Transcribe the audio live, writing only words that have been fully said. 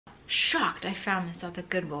Shocked I found this at the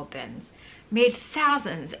Goodwill Bins. Made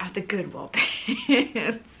thousands at the Goodwill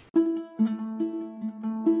Bins.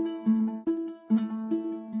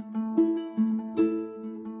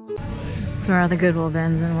 So we're at the Goodwill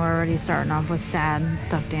Bins and we're already starting off with sad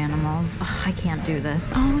stuffed animals. Oh, I can't do this.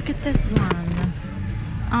 Oh, look at this one.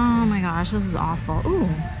 Oh my gosh, this is awful. Ooh,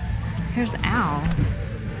 here's Al.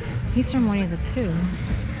 He's from Winnie the Pooh.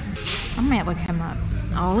 I might look him up.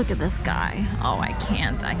 Oh, look at this guy. Oh, I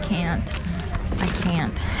can't.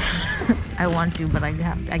 I want to, but I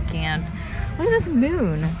can't. Look at this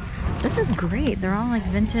moon. This is great. They're all like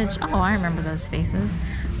vintage. Oh, I remember those faces.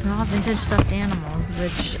 They're all vintage stuffed animals,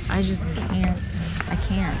 which I just can't. I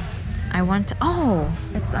can't. I want to. Oh,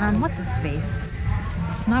 it's what's his face?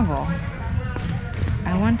 Snuggle.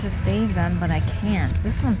 I want to save them, but I can't. Does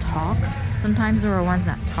this one talk? Sometimes there were ones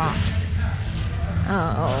that talked.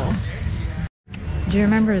 Oh. Do you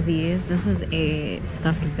remember these? This is a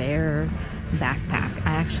stuffed bear backpack.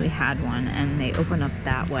 I actually had one and they open up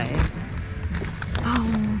that way. Oh,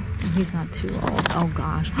 he's not too old. Oh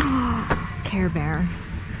gosh. Care Bear.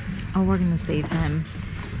 Oh, we're gonna save him.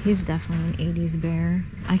 He's definitely an 80s bear.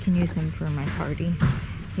 I can use him for my party.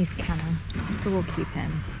 He's Kenna, so we'll keep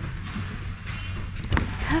him.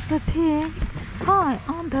 Peppa Pig. Hi,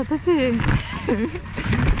 I'm Peppa Pig.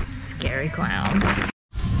 Scary clown.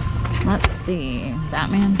 Let's see.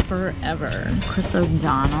 Batman Forever. Chris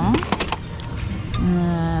O'Donnell.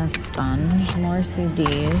 Sponge. More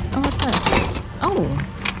CDs. Oh, what's this?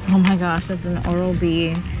 Oh my gosh, that's an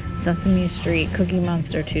Oral-B Sesame Street Cookie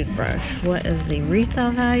Monster toothbrush. What is the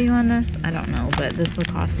resale value on this? I don't know, but this will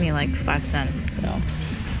cost me like 5 cents, so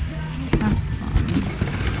that's fun.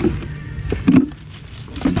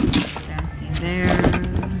 Fancy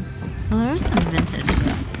bears. So there's some vintage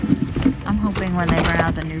stuff. I'm hoping when they bring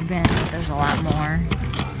out the new bin that there's a lot more.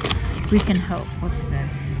 We can hope. What's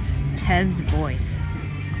this? Ted's Voice.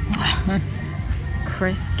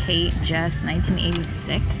 Chris, Kate, Jess,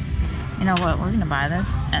 1986. You know what? We're gonna buy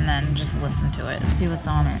this and then just listen to it and see what's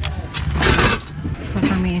on it. So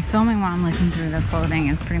for me, filming while I'm looking through the clothing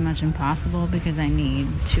is pretty much impossible because I need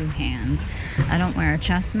 2 hands. I don't wear a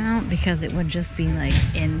chest mount because it would just be like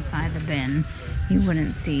inside the bin. You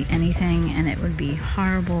wouldn't see anything and it would be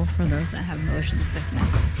horrible for those that have motion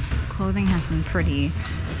sickness. Clothing has been pretty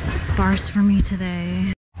sparse for me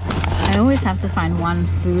today. I always have to find one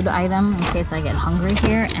food item in case I get hungry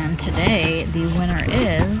here, and today the winner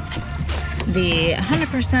is the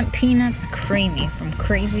 100% Peanuts Creamy from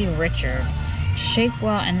Crazy Richard. Shake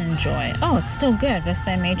well and enjoy. Oh, it's still good. This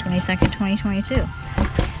day, May 22nd, 2022.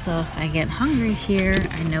 So if I get hungry here,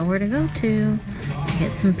 I know where to go to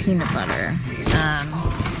get some peanut butter. It's been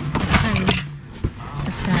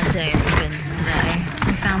a sad day at the bins today.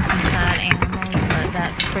 We found some sad animals, but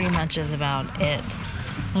that pretty much is about it.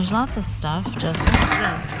 There's lots of stuff. Just what's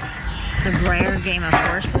this? The Rare Game of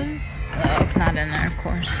Horses. Oh, it's not in there, of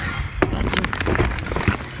course. But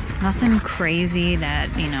just nothing crazy that,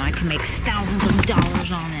 you know, I can make thousands of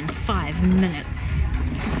dollars on in 5 minutes.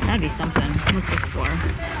 That'd be something. What's this for?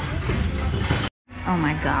 Oh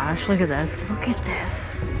my gosh, look at this. Look at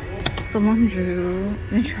this. Someone drew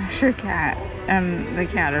the Treasure Cat and the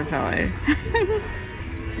caterpillar.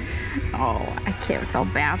 Oh, I can't feel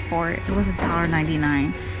bad for it. It was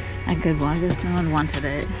 $1.99 at Goodwill. I guess no one wanted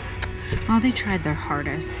it. Oh, they tried their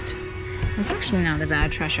hardest. It's actually not a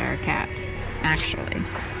bad Treasure Cat. Actually.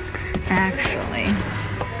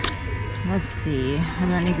 Let's see. Are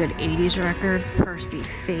there any good 80s records? Percy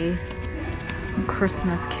Faith.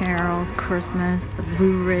 Christmas Carols. Christmas. The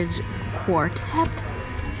Blue Ridge Quartet.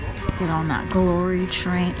 Get on that glory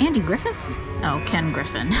train. Andy Griffith? Oh, Ken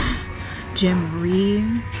Griffin. Jim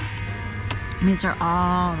Reeves. These are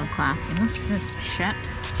all the classics. That's Chet.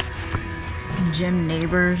 Jim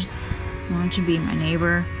Neighbors. Why don't you be my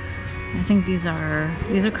neighbor? I think these are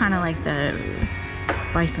kind of like the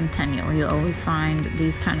bicentennial. You'll always find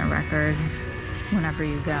these kind of records whenever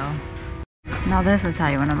you go. Now this is how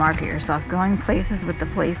you want to market yourself. Going places with the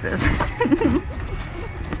places.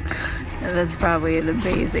 That's probably an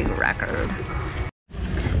amazing record.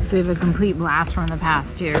 So we have a complete blast from the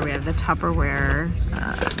past here. We have the Tupperware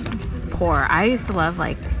pour. I used to love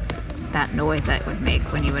like that noise that it would make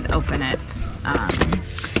when you would open it.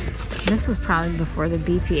 This was probably before the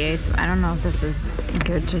BPA, so I don't know if this is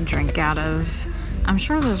good to drink out of. I'm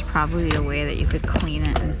sure there's probably a way that you could clean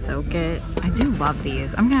it and soak it. I do love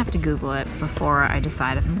these. I'm gonna have to Google it before I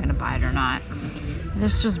decide if I'm gonna buy it or not.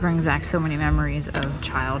 This just brings back so many memories of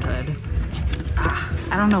childhood.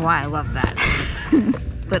 I don't know why I love that,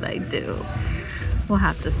 but I do. We'll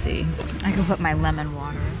have to see. I can put my lemon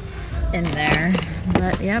water in there.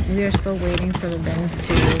 But yep, we are still waiting for the bins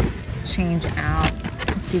to change out,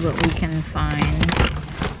 see what we can find.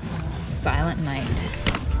 Silent night.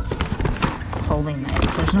 Holy night.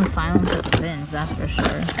 There's no silence at the bins, that's for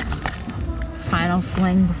sure. Final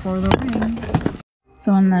fling before the ring.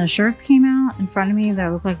 So when the shirts came out in front of me,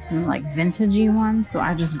 there looked like some like vintagey ones, so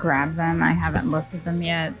I just grabbed them. I haven't looked at them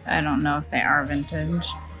yet. I don't know if they are vintage.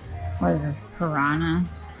 What is this? Piranha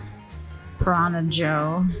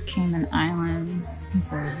Joe, Cayman Islands.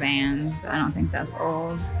 This is Vans, but I don't think that's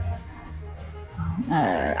old.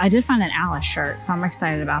 I did find an Alice shirt, so I'm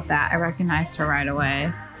excited about that. I recognized her right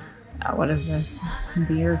away. What is this?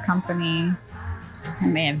 Beer company. I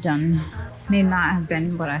may not have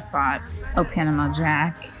been what I thought. Oh, Panama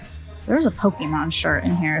Jack. There's a Pokemon shirt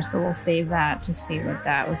in here, so we'll save that to see what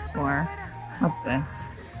that was for. What's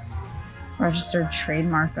this? Registered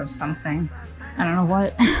trademark of something. I don't know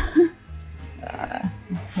what.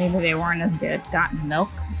 Maybe they weren't as good. Got milk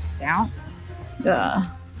stout.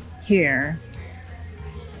 Here.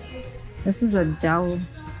 This is a Dell.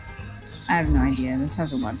 I have no idea. This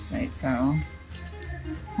has a website, so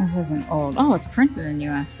this isn't old. Oh, it's printed in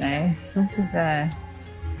USA. So this is a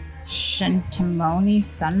Shintamoni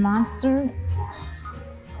Sun Monster.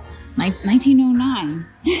 1909.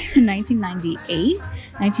 1998?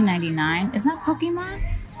 1999. Is that Pokemon?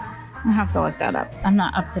 I'll have to look that up. I'm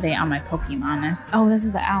not up to date on my Pokemon-ness. Oh, this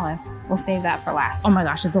is the Alice. We'll save that for last. Oh my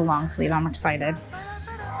gosh, it's a long sleeve. I'm excited.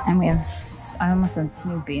 And we have, I almost said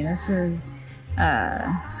Snoopy. This is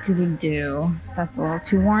Scooby-Doo. That's a little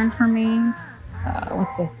too worn for me.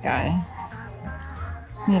 What's this guy?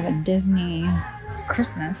 We have a Disney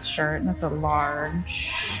Christmas shirt. That's a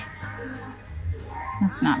large.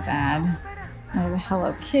 That's not bad. We have a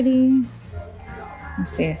Hello Kitty. Let's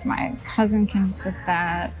see if my cousin can fit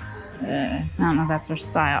that. I don't know if that's her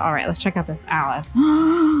style. All right, let's check out this Alice.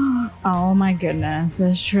 Oh my goodness,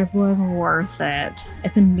 this trip was worth it.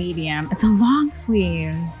 It's a medium. It's a long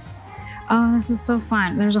sleeve. Oh, this is so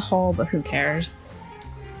fun. There's a hole, but who cares?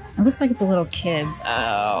 It looks like it's a little kid's.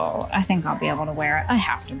 Oh, I think I'll be able to wear it. I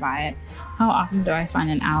have to buy it. How often do I find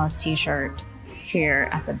an Alice t-shirt here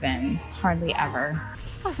at the bins? Hardly ever.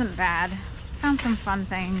 Wasn't bad. Found some fun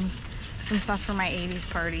things. Some stuff for my 80s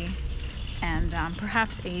party. And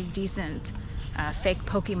perhaps a decent fake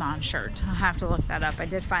Pokemon shirt. I'll have to look that up. I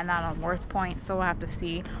did find that on Worth Point, so we'll have to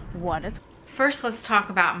see what it's. First, let's talk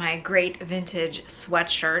about my great vintage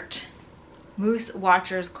sweatshirt. Moose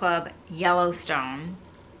Watchers Club Yellowstone.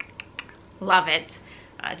 Love it.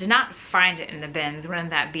 Did not find it in the bins. Wouldn't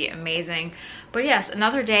that be amazing? But yes,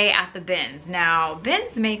 another day at the bins. Now,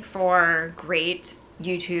 bins make for great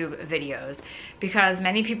YouTube videos because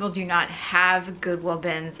many people do not have Goodwill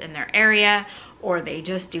bins in their area, or they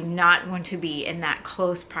just do not want to be in that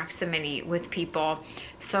close proximity with people.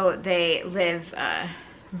 So they live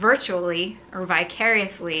virtually or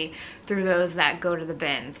vicariously through those that go to the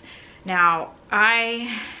bins. Now,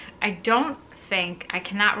 I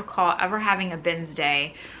cannot recall ever having a bins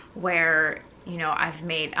day where, you know, I've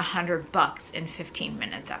made $100 in 15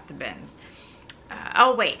 minutes at the bins.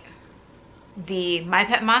 Oh wait, the My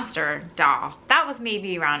Pet Monster doll, that was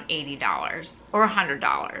maybe around $80 or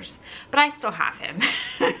 $100, but I still have him.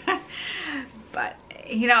 But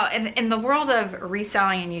you know, in the world of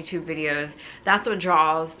reselling and YouTube videos, that's what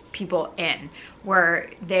draws people in, where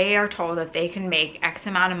they are told that they can make X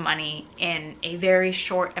amount of money in a very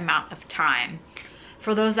short amount of time.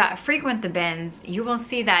 For those that frequent the bins, you will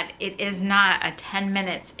see that it is not a 10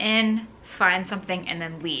 minutes in, find something and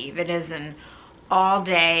then leave. It is an all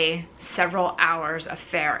day, several hours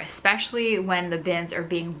affair, especially when the bins are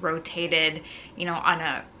being rotated, you know, on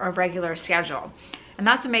a regular schedule. And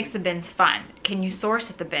that's what makes the bins fun. Can you source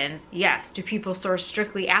at the bins? Yes. Do people source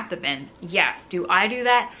strictly at the bins? Yes. Do I do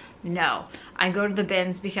that? No. I go to the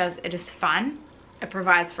bins because it is fun. It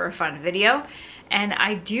provides for a fun video. And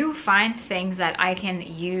I do find things that I can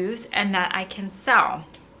use and that I can sell.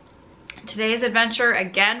 Today's adventure,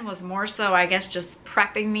 again, was more so, I guess, just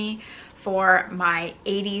prepping me for my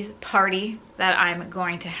 80s party that I'm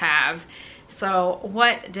going to have. So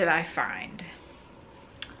what did I find?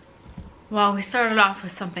 Well, we started off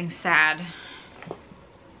with something sad.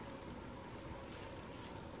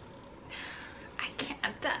 I can't,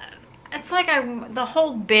 it's like the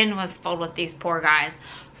whole bin was filled with these poor guys.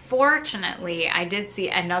 Fortunately, I did see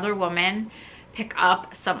another woman pick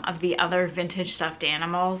up some of the other vintage stuffed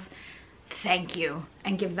animals. Thank you,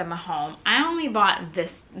 and give them a home. I only bought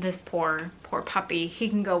this poor puppy. He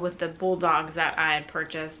can go with the bulldogs that I had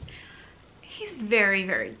purchased. He's very,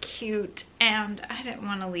 very cute, and I didn't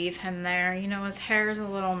want to leave him there. You know, his hair is a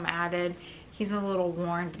little matted. He's a little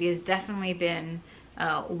worn, but he has definitely been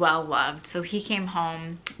well loved. So he came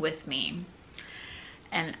home with me.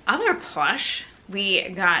 And other plush, we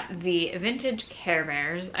got the vintage Care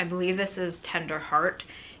Bears. I believe this is Tender Heart.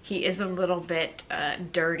 He is a little bit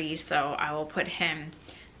dirty, so I will put him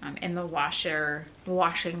in the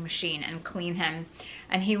washing machine and clean him,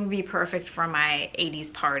 and he will be perfect for my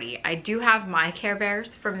 80s party. I do have my Care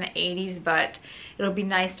Bears from the 80s, but it'll be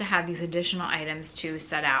nice to have these additional items to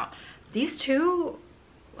set out. These two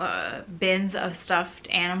bins of stuffed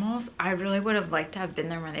animals, I really would have liked to have been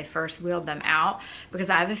there when they first wheeled them out, because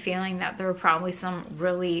I have a feeling that there were probably some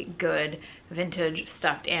really good vintage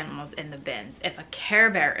stuffed animals in the bins. If a Care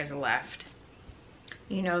Bear is left,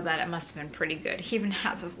 you know that it must have been pretty good. He even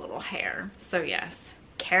has his little hair. So yes,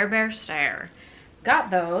 Care Bear stare. Got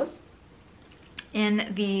those.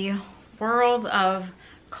 In the world of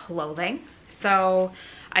clothing, so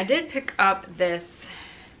I did pick up this.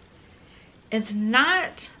 It's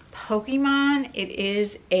not Pokemon, it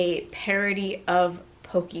is a parody of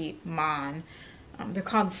Pokemon. They're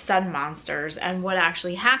called Sun Monsters, and what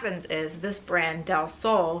actually happens is this brand, Del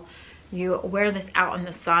Sol, you wear this out in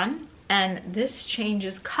the sun, and this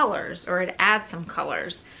changes colors, or it adds some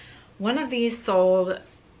colors. One of these sold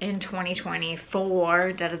in 2020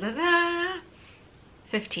 for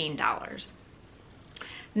 $15.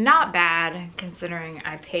 Not bad, considering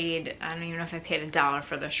I don't even know if I paid $1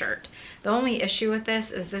 for the shirt. The only issue with this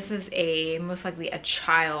is most likely a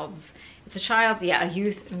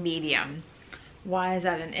youth medium. Why is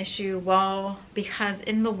that an issue? Well, because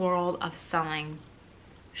in the world of selling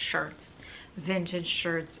shirts, vintage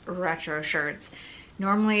shirts, retro shirts,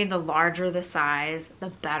 normally the larger the size, the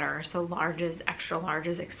better. So larges, extra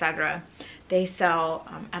larges, etc. They sell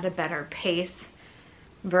at a better pace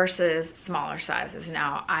versus smaller sizes.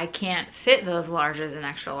 Now, I can't fit those larges and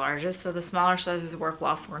extra larges, so the smaller sizes work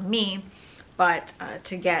well for me, but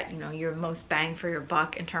to get, your most bang for your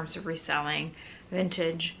buck in terms of reselling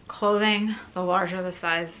vintage clothing, the larger the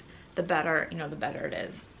size, the better, the better it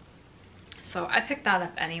is. So I picked that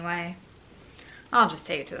up anyway. I'll just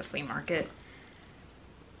take it to the flea market.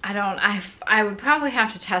 I would probably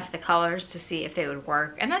have to test the colors to see if they would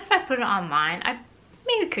work, and then if I put it online, I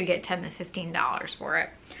maybe could get $10 to $15 for it.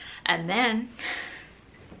 And then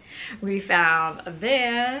we found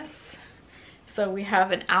this. So we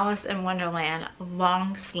have an Alice in Wonderland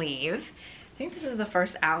long sleeve. I think this is the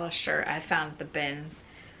first Alice shirt I found at the bins.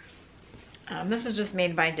 This is just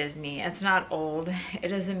made by Disney. It's not old.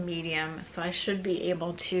 It is a medium, so I should be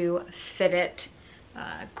able to fit it.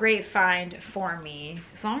 Great find for me,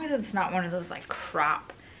 as long as it's not one of those like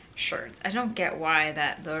crop shirts. I don't get why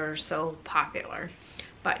they're so popular.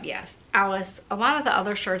 But yes, Alice, a lot of the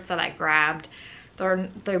other shirts that I grabbed, they're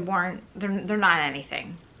not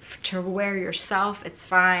anything. To wear yourself, it's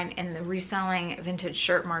fine. In the reselling vintage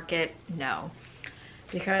shirt market, no.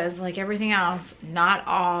 Because like everything else, not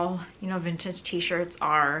all, vintage t-shirts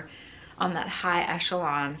are on that high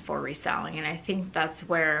echelon for reselling. And I think that's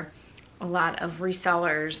where a lot of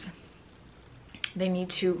resellers, they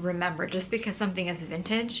need to remember, just because something is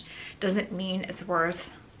vintage doesn't mean it's worth,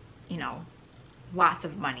 lots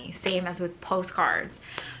of money. Same as with postcards.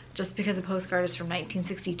 Just because a postcard is from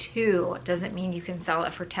 1962 doesn't mean you can sell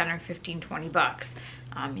it for 10 or 15, 20 bucks.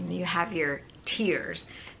 You have your tiers.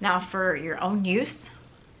 Now for your own use,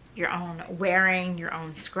 your own wearing, your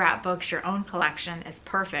own scrapbooks, your own collection, it's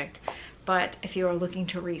perfect. But if you are looking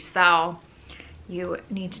to resell, you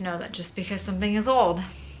need to know that just because something is old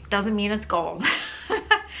doesn't mean it's gold.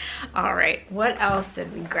 All right, what else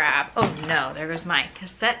did we grab? Oh no, there goes my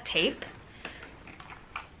cassette tape.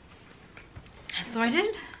 So I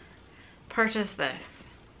did purchase this.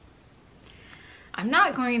 I'm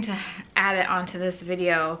not going to add it onto this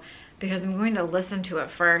video because I'm going to listen to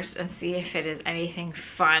it first and see if it is anything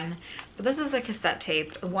fun. But this is a cassette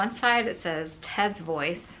tape. One side it says Ted's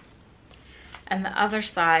voice, and the other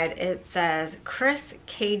side it says Chris,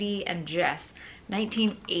 Katie, and Jess,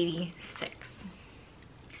 1986.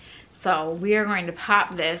 So we are going to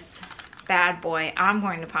pop this bad boy. I'm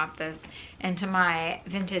going to pop this into my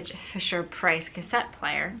vintage Fisher-Price cassette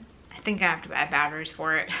player. I think I have to buy batteries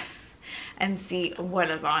for it and see what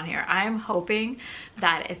is on here. I'm hoping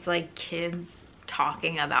that it's like kids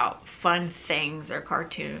talking about fun things or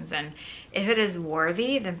cartoons, and if it is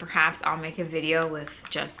worthy, then perhaps I'll make a video with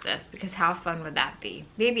just this, because how fun would that be?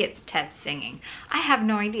 Maybe it's Ted singing. I have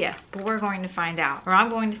no idea, but we're going to find out, or I'm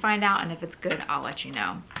going to find out, and if it's good, I'll let you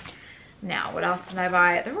know. Now, what else did I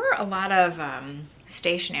buy? There were a lot of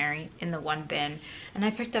stationery in the one bin, and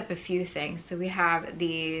I picked up a few things. So we have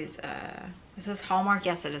these, is this Hallmark?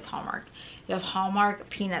 Yes, it is Hallmark. You have Hallmark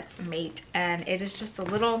Peanuts Mate, and it is just a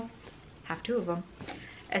little, have two of them.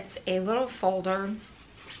 It's a little folder.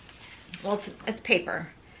 Well, it's paper.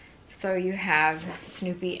 So you have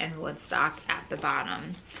Snoopy and Woodstock at the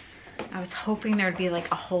bottom. I was hoping there'd be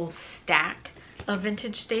like a whole stack of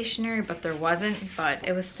vintage stationery, but there wasn't, but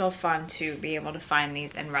it was still fun to be able to find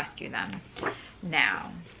these and rescue them.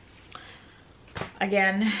 Now,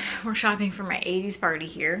 again, we're shopping for my 80s party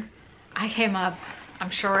here. I came up, I'm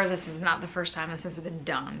sure this is not the first time this has been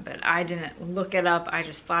done, but I didn't look it up, I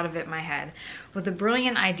just thought of it in my head, with the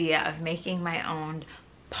brilliant idea of making my own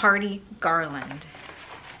party garland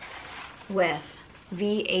with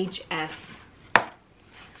VHS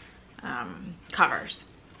covers.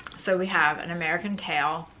 So we have an American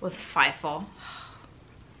tail with Feifel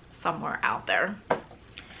somewhere out there.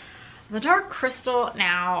 The Dark Crystal,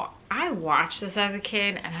 now I watched this as a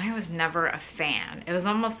kid and I was never a fan. It was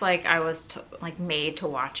almost like I was like made to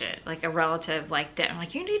watch it, like a relative like didn't,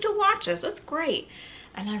 like, you need to watch this, it's great,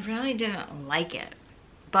 and I really didn't like it.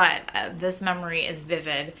 But this memory is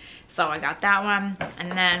vivid, so I got that one.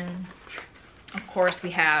 And then of course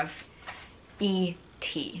we have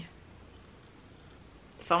E.T.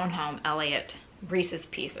 Phone Home Elliot Reese's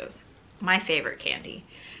Pieces, my favorite candy.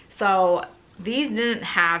 So these didn't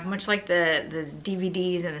have, much like the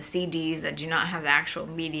DVDs and the CDs that do not have the actual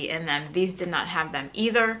media in them, these did not have them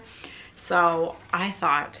either. So I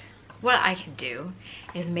thought what I could do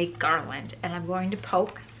is make garland, and I'm going to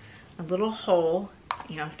poke a little hole,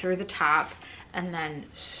 you know, through the top, and then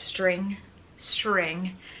string,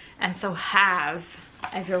 and so have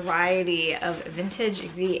a variety of vintage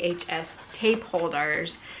VHS tape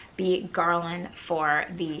holders be garland for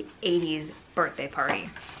the 80s birthday party.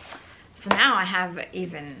 So now I have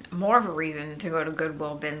even more of a reason to go to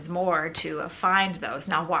Goodwill Bins more to find those.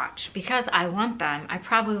 Now watch, because I want them, I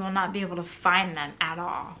probably will not be able to find them at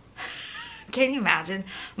all. Can you imagine?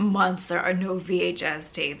 Months there are no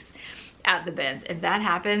VHS tapes at the bins. If that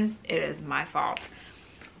happens, it is my fault.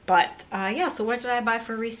 But yeah, so what did I buy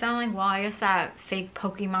for reselling? Well, I guess that fake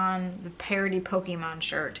Pokemon, the parody Pokemon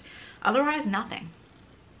shirt. Otherwise, nothing.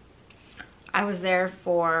 I was there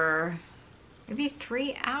for maybe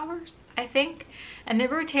 3 hours, I think. And they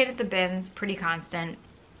rotated the bins pretty constant.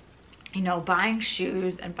 You know, buying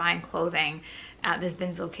shoes and buying clothing at this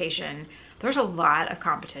bins location, there's a lot of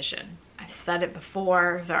competition. I've said it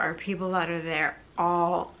before, there are people that are there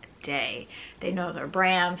all day. They know their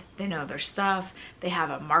brands, they know their stuff, they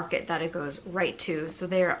have a market that it goes right to, so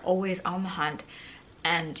they are always on the hunt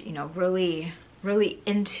and, you know, really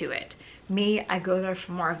into it. Me, I go there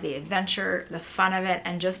for more of the adventure, the fun of it,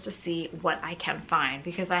 and just to see what I can find,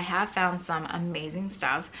 because I have found some amazing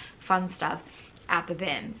stuff, fun stuff at the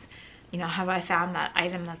bins. You know, have I found that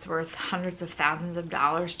item that's worth hundreds of thousands of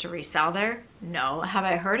dollars to resell there? No. Have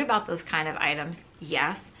I heard about those kind of items?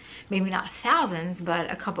 Yes. Maybe not thousands,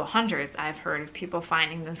 but a couple hundreds I've heard of people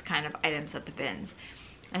finding those kind of items at the bins.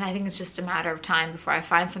 And I think it's just a matter of time before I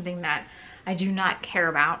find something that I do not care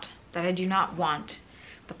about, that I do not want,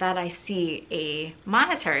 but that I see a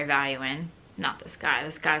monetary value in. Not this guy.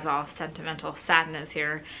 This guy's all sentimental sadness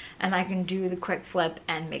here, and I can do the quick flip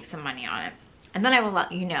and make some money on it. And then I will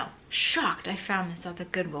let you know. Shocked, I found this at the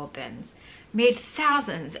Goodwill Bins. Made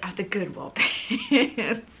thousands at the Goodwill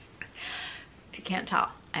Bins. If you can't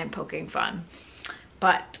tell, I'm poking fun.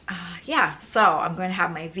 But yeah, so I'm going to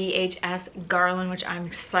have my VHS garland, which I'm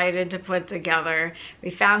excited to put together.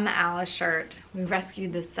 We found the Alice shirt. We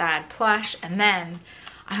rescued the sad plush, and then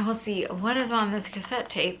I will see what is on this cassette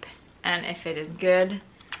tape. And if it is good,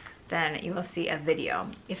 then you will see a video.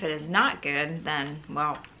 If it is not good, then,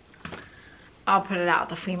 well, I'll put it out at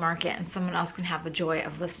the flea market and someone else can have the joy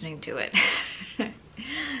of listening to it.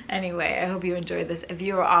 Anyway, I hope you enjoyed this. If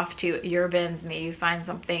you are off to your bins, may you find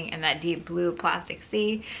something in that deep blue plastic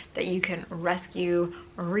sea that you can rescue,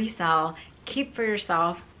 resell, keep for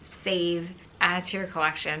yourself, save, add to your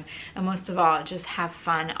collection, and most of all, just have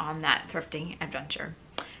fun on that thrifting adventure.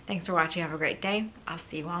 Thanks for watching. Have a great day. I'll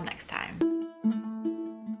see you all next time.